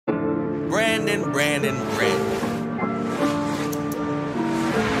Brandon.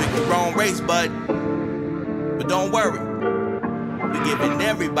 Picked the wrong race, but don't worry. We're giving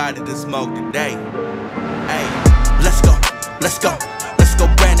everybody the smoke today. Hey, let's go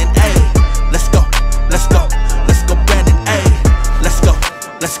Brandon. Hey, let's go Brandon. Hey, let's go Brandon. Hey,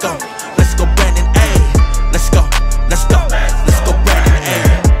 let's go Brandon.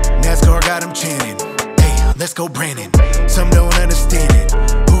 Hey. NASCAR got him chanting. Hey, let's go Brandon. Some don't understand it.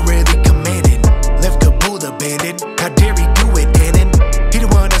 Who really commanding? Left Kabul abandoned. How dare he do it, Dannon? He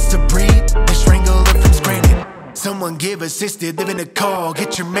don't want us to breathe and strangle her from Scranton. Someone give assisted, live in a call,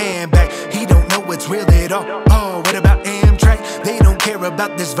 get your man back. He don't know what's real at all. Oh, what about Amtrak? They don't care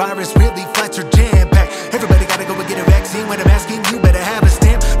about this virus, really flights are jam-packed. Everybody gotta go and get a vaccine. When I'm asking, you better have a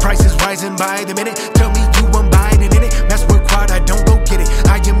stamp. Prices rising by the minute. Tell me you want Biden in it. Mask required, I don't go get it.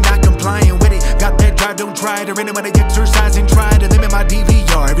 I am not complying with it. Got that drive, don't try it. Or anyone to exercise and try to limit my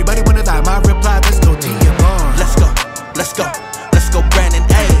DVR. Everybody wanna lie, my reply, let's go TMR. Let's go Brandon.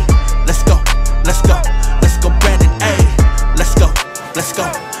 Hey, let's go Brandon. Hey, let's go Brandon. Hey,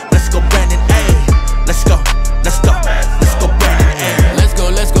 let's go Brandon. Hey.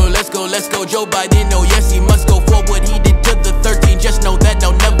 Let's go, Joe Biden, oh yes, he must go for what he did to the 13. Just know that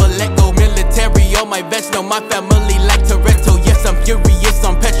I'll never let go. Military, all my vets know my family like Toretto. Yes, I'm furious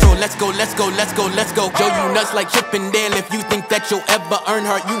on petrol. Let's go. Joe, you nuts like Chip and Dale. If you think that you'll ever earn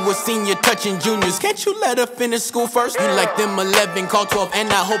her, you a senior touching juniors. Can't you let her finish school first? You like them 11, call 12, and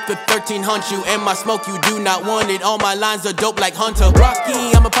I hope the 13 hunt you. And my smoke, you do not want it. All my lines are dope like Hunter.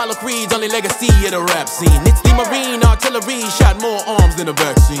 Rocky, I'm Apollo Creed's only legacy of the rap scene. It's the Marine artillery, shot more arms than a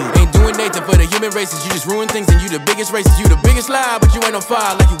vaccine. Ain't doing nothing for the human races, you just ruin things. And you the biggest racist, you the biggest lie, but you ain't on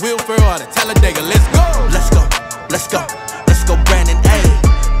fire like you Will Ferrell out of Talladega. Let's go Brandon. Hey,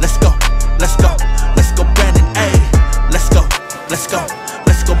 let's go Brandon. Hey, let's go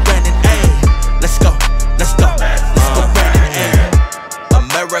Brandon. Hey, let's go Brandon. Hey.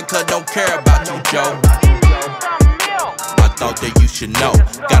 America don't care about you, Joe. I thought that you should know.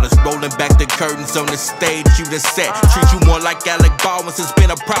 Got us rolling back the curtains on the stage you done set. Treat you more like Alec Baldwin since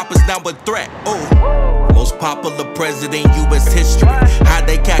been a prop is now a threat. Ooh. Most popular president in U.S. history. How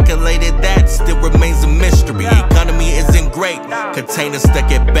they calculated that still remains a mystery. Economy isn't great, containers stuck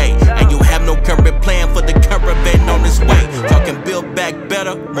at bay, and you have no current plan for the caravan on its way. Talking build back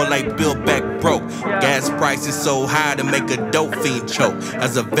better, more like build back broke. Gas prices so high to make a dope fiend choke.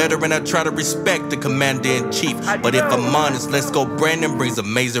 As a veteran, I try to respect the commander-in-chief, but if I'm honest, let's go Brandon brings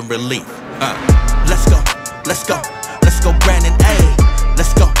amazing relief. Let's go Brandon. Hey,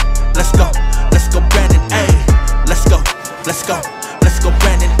 let's go Brandon. Hey, let's go Brandon. Hey, let's go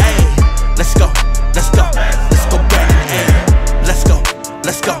Brandon. Hey, let's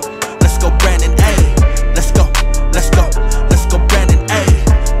go Brandon. Hey, let's go Brandon. Hey,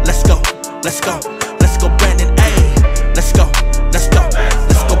 let's go